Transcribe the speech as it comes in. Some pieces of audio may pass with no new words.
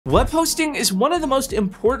Web hosting is one of the most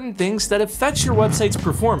important things that affects your website's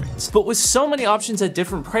performance, but with so many options at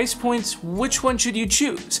different price points, which one should you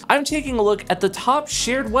choose? I'm taking a look at the top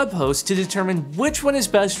shared web hosts to determine which one is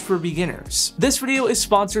best for beginners. This video is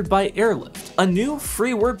sponsored by Airlift, a new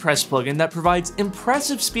free WordPress plugin that provides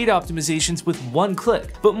impressive speed optimizations with one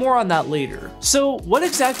click, but more on that later. So what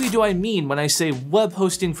exactly do I mean when I say web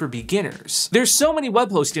hosting for beginners? There's so many web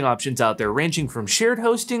hosting options out there, ranging from shared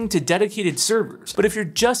hosting to dedicated servers, but if you're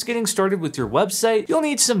just getting started with your website, you'll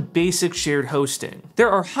need some basic shared hosting. There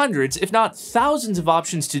are hundreds, if not thousands of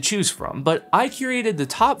options to choose from, but I curated the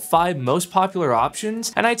top 5 most popular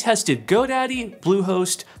options and I tested GoDaddy,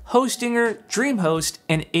 Bluehost, Hostinger, DreamHost,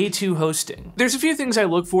 and A2 Hosting. There's a few things I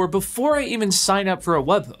look for before I even sign up for a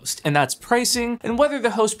web host, and that's pricing and whether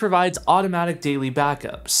the host provides automatic daily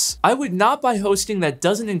backups. I would not buy hosting that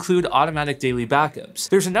doesn't include automatic daily backups.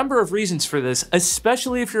 There's a number of reasons for this,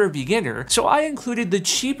 especially if you're a beginner, so I included the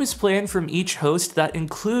cheapest plan from each host that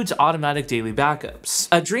includes automatic daily backups.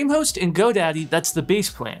 At DreamHost and GoDaddy, that's the base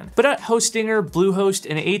plan, but at Hostinger, Bluehost,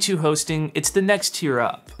 and A2 Hosting, it's the next tier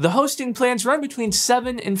up. The hosting plans run between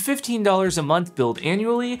 $7 and $15 a month billed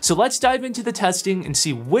annually, so let's dive into the testing and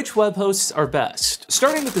see which web hosts are best.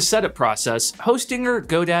 Starting with the setup process, Hostinger,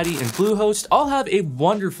 GoDaddy, and Bluehost all have a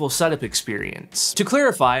wonderful setup experience. To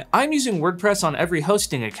clarify, I'm using WordPress on every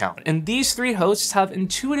hosting account, and these 3 hosts have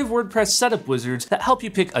intuitive WordPress setup wizards that help you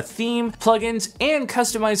pick a theme, plugins, and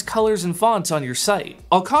customize colors and fonts on your site.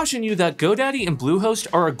 I'll caution you that GoDaddy and Bluehost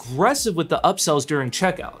are aggressive with the upsells during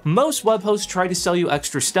checkout. Most web hosts try to sell you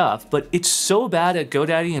extra stuff, but it's so bad at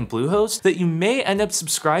GoDaddy and Bluehost that you may end up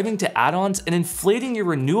subscribing to add-ons and inflating your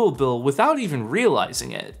renewal bill without even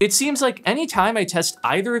realizing it. It seems like anytime I test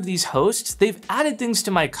either of these hosts, they've added things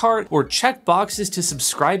to my cart or checked boxes to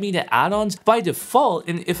subscribe me to add-ons by default,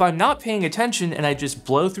 and if I'm not paying attention and I just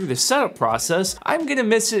blow through the setup process, I'm gonna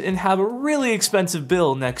miss it and have a really expensive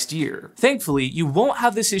bill next year. Thankfully, you won't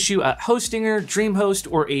have this issue at Hostinger, DreamHost,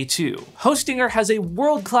 or A2. Hostinger has a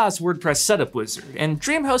world-class WordPress setup wizard, and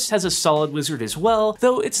DreamHost has a solid wizard as well,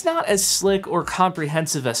 though it's not as slick or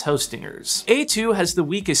comprehensive as Hostinger's. A2 has the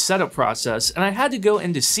weakest setup process, and I had to go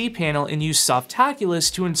into cPanel and use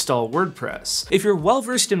Softaculous to install WordPress. If you're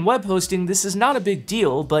well-versed in web hosting, this is not a big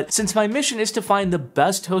deal, but since my mission is to find the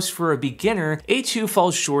best host for a beginner, A2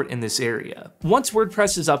 falls short in this area. Once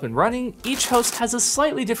WordPress is up and running, each host has a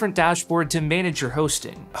slightly different dashboard to manage your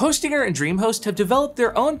hosting. Hostinger and DreamHost have developed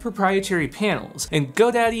their own proprietary panels, and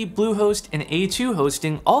GoDaddy, Bluehost, and A2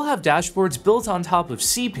 Hosting all have dashboards built on top of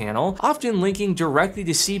cPanel, often linking directly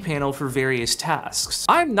to cPanel for various tasks.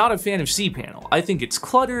 I'm not a fan of cPanel. I think it's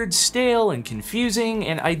cluttered, stale, and confusing,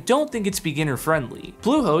 and I don't think it's beginner friendly.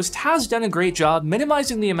 Bluehost has done a great job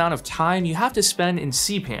minimizing the amount of time you have to spend in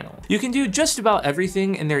cPanel. You can do just about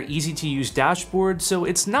everything in their easy to use dashboard, so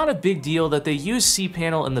it's not a big deal that they use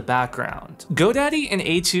cPanel in the background. GoDaddy and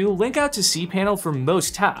A2 link out to cPanel for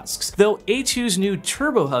most tasks, though A2's new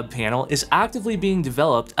TurboHub panel is actively being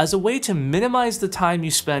developed as a way to minimize the time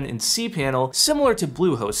you spend in cPanel, similar to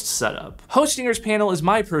Bluehost's setup. Hostinger's panel is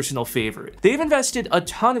my personal favorite. They've invested a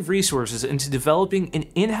ton of resources into developing an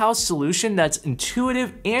in-house solution that's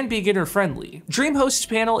intuitive and beginner friendly. DreamHost's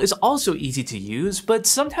panel is also easy to use, but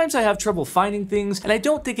sometimes I have trouble finding things, and I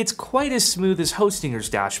don't think it's quite as smooth as Hostinger's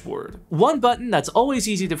dashboard. One button that's always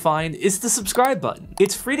easy to find is the subscribe button.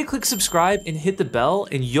 It's free to click subscribe and hit the bell,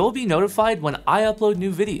 and you'll be notified when I upload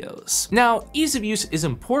new videos. Now, ease of use is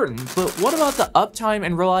important, but what about the uptime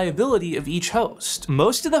and reliability of each host?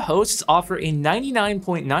 Most of the hosts offer a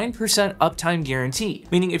 99.9% uptime guarantee,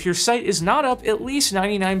 meaning if your site is not up at least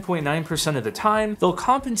 99.9% of the time, they'll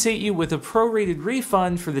compensate you with a prorated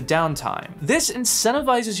refund for the downtime. This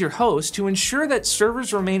incentivizes your host to ensure that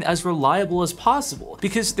servers remain as reliable as possible,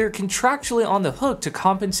 because they're contractually on the hook to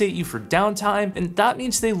compensate you for downtime, and that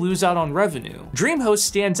means they lose out on revenue. DreamHost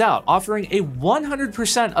stands out, offering a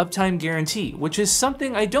 100% uptime guarantee, which is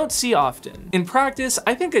something I don't see often. In practice,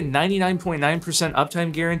 I think a 99.9%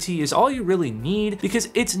 uptime guarantee is all you really need, because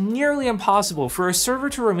it's nearly impossible for a server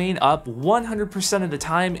to remain up 100% of the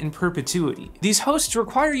time in perpetuity. These hosts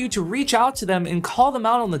require you to reach out to them and call them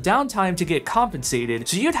out on the downtime to get compensated,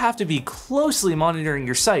 so you'd have to be closely monitoring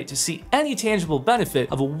your site to see any tangible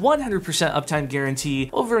benefit of a 100% uptime guarantee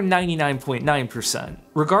over 99.9%.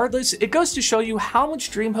 Regardless, it goes to show you how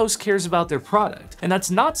much DreamHost cares about their product, and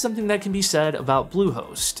that's not something that can be said about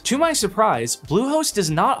Bluehost. To my surprise, Bluehost does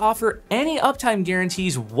not offer any uptime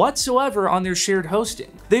guarantees whatsoever on their shared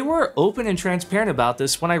hosting. They were open and transparent about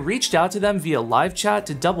this when I reached out to them via live chat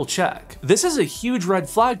to double check. This is a huge red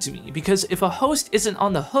flag to me because if a host isn't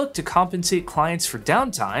on the hook to compensate clients for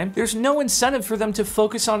downtime, there's no incentive for them to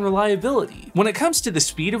focus on reliability. When it comes to the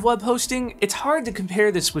speed of web hosting, it's hard to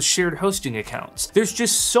compare this with shared hosting accounts. There's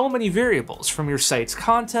just so many variables, from your site's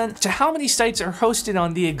content to how many sites are hosted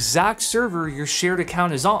on the exact server your shared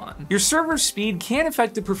account is on. Your server speed can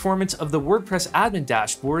affect the performance of the WordPress admin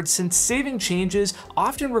dashboard since saving changes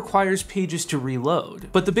often requires pages to reload.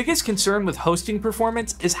 But the biggest concern with hosting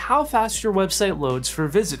performance is how fast your website loads for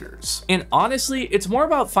visitors. And honestly, it's more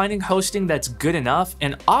about finding hosting that's good enough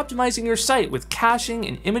and optimizing your site with caching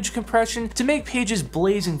and image compression to make pages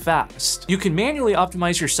blazing fast. You can manually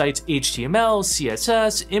optimize your site's HTML, CSS,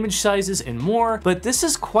 image sizes, and more, but this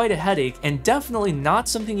is quite a headache and definitely not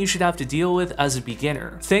something you should have to deal with as a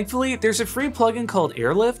beginner. Thankfully, there's a free plugin called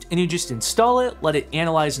Airlift, and you just install it, let it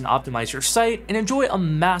analyze and optimize your site, and enjoy a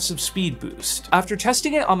massive speed boost. After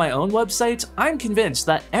testing it on my own websites, I'm convinced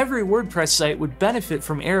that every WordPress site would benefit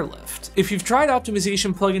from Airlift. If you've tried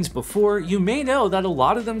optimization plugins before, you may know that a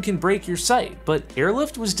lot of them can break your site, but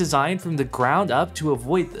Airlift was designed from the ground up to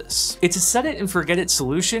avoid this. It's a set it and forget it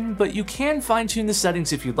solution, but you can fine-tune the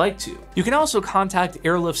settings if you'd like to. You can also contact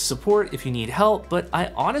Airlift's support if you need help, but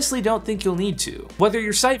I honestly don't think you'll need to. Whether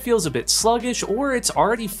your site feels a bit sluggish or it's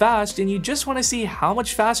already fast and you just want to see how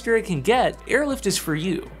much faster it can get, Airlift is for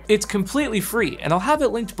you. It's completely free, and I'll have it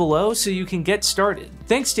linked below so you can get started.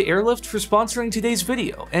 Thanks to Airlift for sponsoring today's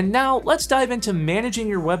video, and now let's dive into managing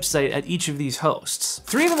your website at each of these hosts.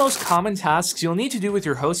 3 of the most common tasks you'll need to do with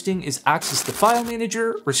your hosting is access the file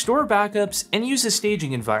manager, restore backups, and use a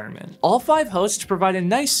staging environment. All 5 hosts provide a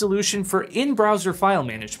nice solution for in-browser file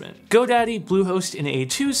management. GoDaddy, Bluehost, and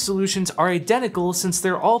A2's solutions are identical since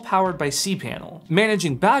they're all powered by cPanel.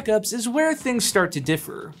 Managing backups is where things start to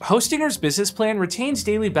differ. Hostinger's business plan retains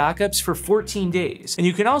daily backups for 14 days, and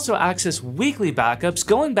you can also access weekly backups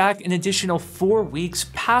going back an additional 4 weeks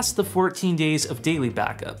past the 14 days of daily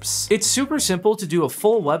backups. It's super simple to do a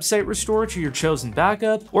full website restore to your chosen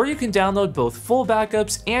backup, or you can download both full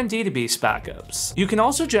backups and database backups. You can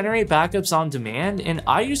also generate backups on demand, and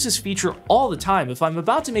I use this feature all the time if I'm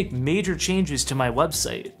about to make major changes to my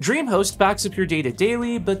website. DreamHost backs up your data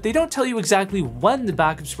daily, but they don't tell you exactly when the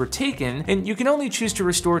backups were taken, and you can only choose to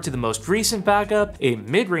restore to the most recent backup, a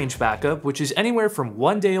mid-range backup, which is anywhere from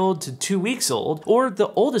 1 day old to 2 weeks old, or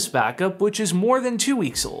the oldest backup, which is more than 2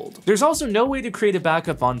 weeks old. There's also no way to create a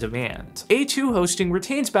backup on demand. A2 hosting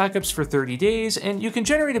retains backups for 30 days, and you can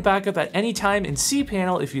generate a backup at any time in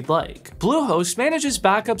cPanel if you'd like. Bluehost manages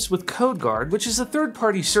backups with CodeGuard, which is a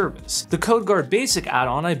third-party service. The CodeGuard Basic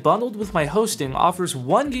add-on I bundled with my hosting offers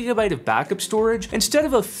 1 GB of backup storage instead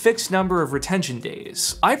of a fixed number of retention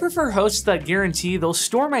days. I prefer hosts that guarantee they'll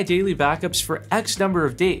store my daily backups for X number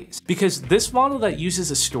of days, because this model that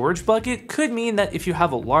uses a storage bucket could mean that if you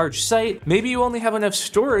have a large site, maybe you only have enough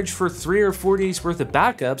storage for 3 or 4 days worth of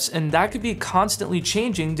backups, and that could be constantly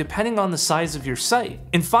changing depending on the size of your site.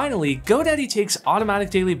 And finally, GoDaddy takes automatic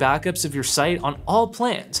daily backups of your site on all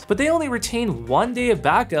plans, but they only retain 1 day of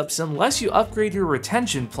backups unless you upgrade your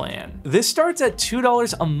retention plan. This starts at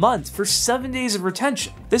 $2 a month for 7 days of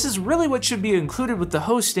retention. This is really what should be included with the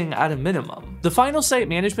hosting at a minimum. The final site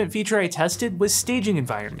management feature I tested was staging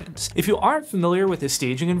environments. If you aren't familiar with a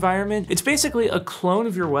staging environment, it's basically a clone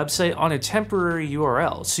of your website on a temporary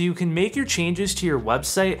URL, so you can make your changes to your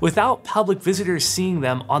website without public visitors seeing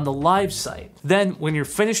them on the live site. Then, when you're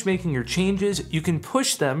finished making your changes, you can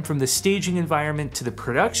push them from the staging environment to the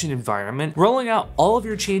production environment, rolling out all of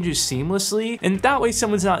your changes seamlessly, and that way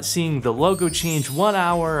someone's not seeing the logo change 1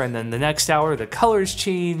 hour, and then the next hour the colors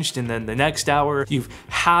changed, and then the next hour you've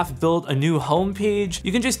half built a new home page.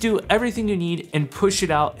 You can just do everything you need and push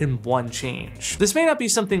it out in one change. This may not be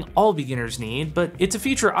something all beginners need, but it's a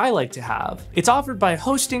feature I like to have. It's offered by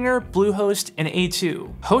Hostinger, Bluehost, and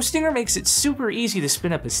A2. Hostinger makes it super easy to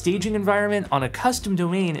spin up a staging environment on a custom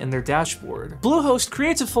domain in their dashboard. Bluehost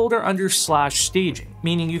creates a folder under /staging,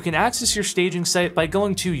 meaning you can access your staging site by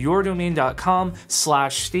going to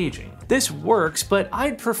yourdomain.com/staging. This works, but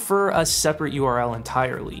I'd prefer a separate URL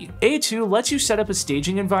entirely. A2 lets you set up a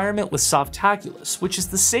staging environment with Softaculous, which is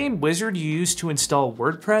the same wizard you use to install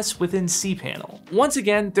WordPress within cPanel. Once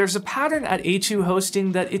again, there's a pattern at A2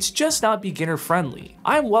 hosting that it's just not beginner friendly.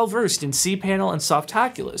 I'm well versed in cPanel and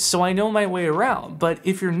Softaculous, so I know my way around, but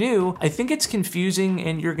if you're new, I think it's confusing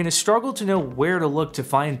and you're going to struggle to know where to look to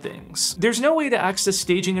find things. There's no way to access access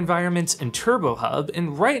staging environments, and TurboHub,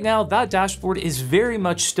 and right now that dashboard is very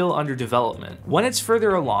much still under development. When it's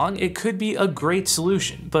further along, it could be a great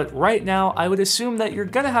solution, but right now I would assume that you're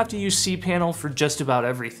gonna have to use cPanel for just about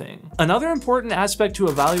everything. Another important aspect to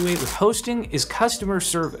evaluate with hosting is customer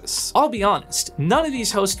service. I'll be honest, none of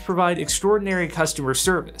these hosts provide extraordinary customer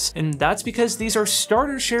service, and that's because these are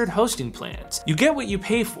starter shared hosting plans. You get what you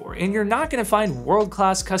pay for, and you're not gonna find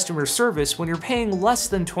world-class customer service when you're paying less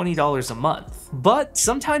than $20 a month. But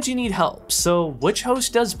sometimes you need help, so which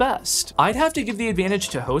host does best? I'd have to give the advantage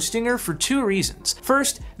to Hostinger for two reasons.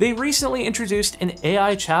 First, they recently introduced an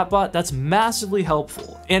AI chatbot that's massively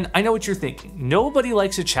helpful. And I know what you're thinking, nobody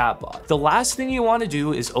likes a chatbot. The last thing you want to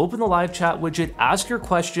do is open the live chat widget, ask your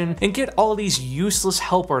question, and get all these useless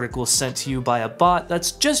help articles sent to you by a bot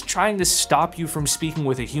that's just trying to stop you from speaking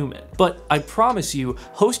with a human. But I promise you,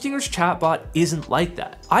 Hostinger's chatbot isn't like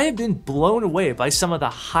that. I have been blown away by some of the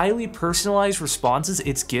highly personalized responses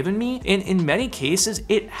it's given me, and in many cases,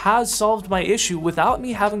 it has solved my issue without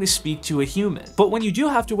me having to speak to a human. But when you do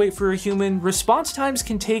have to wait for a human, response times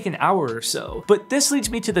can take an hour or so. But this leads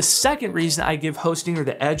me to the second reason I give Hostinger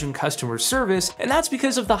the edge in customer service, and that's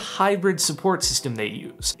because of the hybrid support system they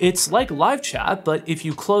use. It's like live chat, but if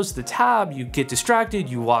you close the tab, you get distracted,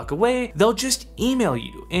 you walk away, they'll just email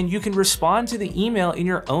you, and you can respond to the email in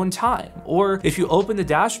your own time. Or if you open the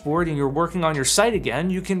dashboard and you're working on your site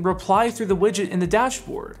again, you can reply through the widget in the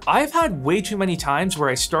dashboard. I've had way too many times where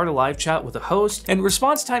I start a live chat with a host and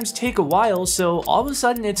response times take a while, so all of a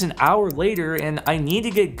sudden it's an hour later and I need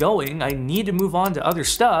to get going, I need to move on to other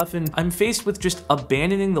stuff, and I'm faced with just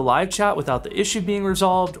abandoning the live chat without the issue being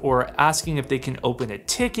resolved or asking if they can open a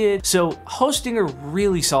ticket. So Hostinger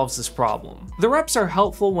really solves this problem. The reps are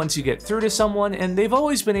helpful once you get through to someone, and they've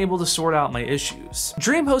always been able to sort out my issues.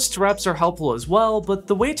 DreamHost's reps are helpful as well, but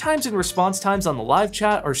the wait times and response times on the live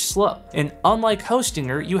chat are slow, and unlike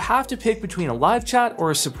Hostinger, you have to pick between a live chat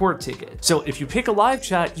or a support ticket. So if you pick a live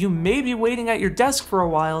chat, you may be waiting at your desk for a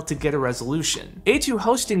while to get a resolution. A2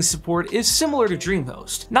 hosting support is similar to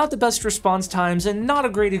DreamHost, not the best response times and not a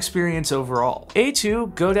great experience overall.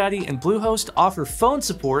 A2, GoDaddy, and Bluehost offer phone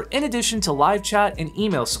support in addition to live chat and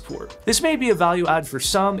email support. This may be a value add for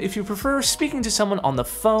some if you prefer speaking to someone on the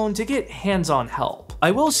phone to get hands-on help. I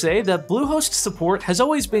will say that Bluehost support has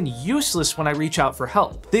always been useless when I reach out for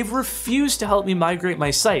help. They've refused to help me migrate my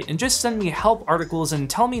site and just send me help articles and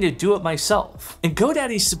tell me to do it myself. And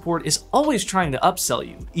GoDaddy's support is always trying to upsell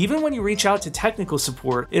you. Even when you reach out to technical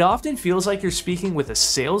support, it often feels like you're speaking with a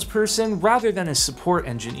salesperson rather than a support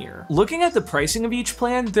engineer. Looking at the pricing of each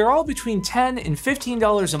plan, they're all between $10 and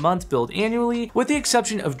 $15 a month billed annually, with the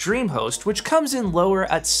exception of DreamHost, which comes in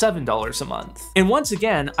lower at $7 a month. And once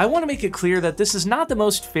again, I want to make it clear that this is not the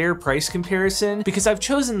most fair price comparison, because I've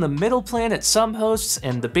chosen the middle plan at some hosts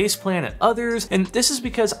and the base plan at others, and this is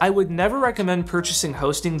because I would never recommend purchasing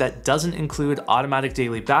hosting that doesn't include automatic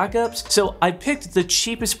daily backups, so I picked the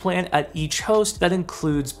cheapest plan at each host that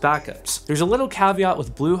includes backups. There's a little caveat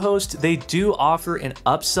with Bluehost, they do offer an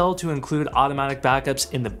upsell to include automatic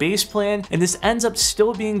backups in the base plan, and this ends up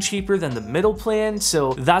still being cheaper than the middle plan,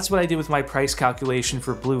 so that's what I did with my price calculation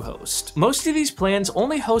for Bluehost. Most of these plans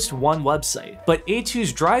only host one website, but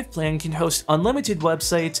A2's Drive plan can host unlimited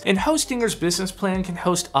websites, and Hostinger's Business plan can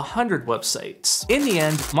host 100 websites. In the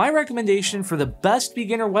end, my recommendation for the best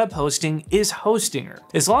beginner web hosting is Hostinger.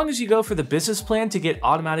 As long as you go for the business plan to get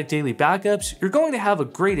automatic daily backups, you're going to have a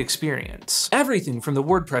great experience. Everything from the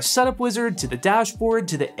WordPress setup wizard to the dashboard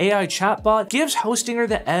to the AI chatbot gives Hostinger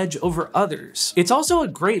the edge over others. It's also a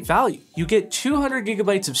great value. You get 200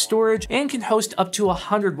 gigabytes of storage and can host up to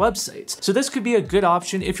 100 websites, so this could be a good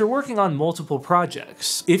option if you're working on multiple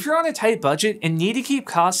projects. If you're on a tight budget and need to keep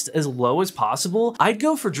costs as low as possible, I'd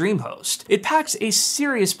go for DreamHost. It packs a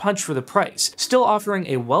serious punch for the price, still offering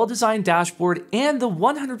a well-designed dashboard and the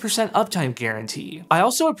 100% uptime guarantee. I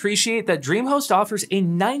also appreciate that DreamHost offers a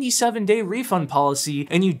 97-day refund policy,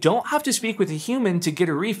 and you don't have to speak with a human to get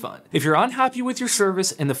a refund. If you're unhappy with your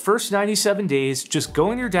service in the first 97 days, just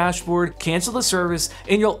go in your dashboard, cancel the service,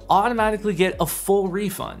 and you'll automatically get a full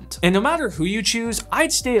refund. And no matter who you choose,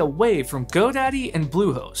 I'd stay away from GoDaddy and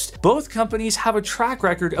Bluehost. Both companies have a track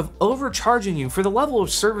record of overcharging you for the level of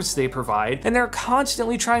service they provide, and they're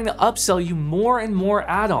constantly trying to upsell you more and more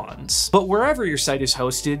add-ons. But wherever your site is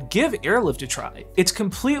hosted, give Airlift a try. It's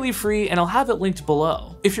completely free, and I'll have it linked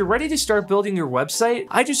below. If you're ready to start building your website,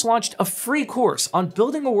 I just launched a free course on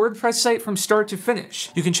building a WordPress site from start to finish.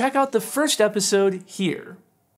 You can check out the first episode here.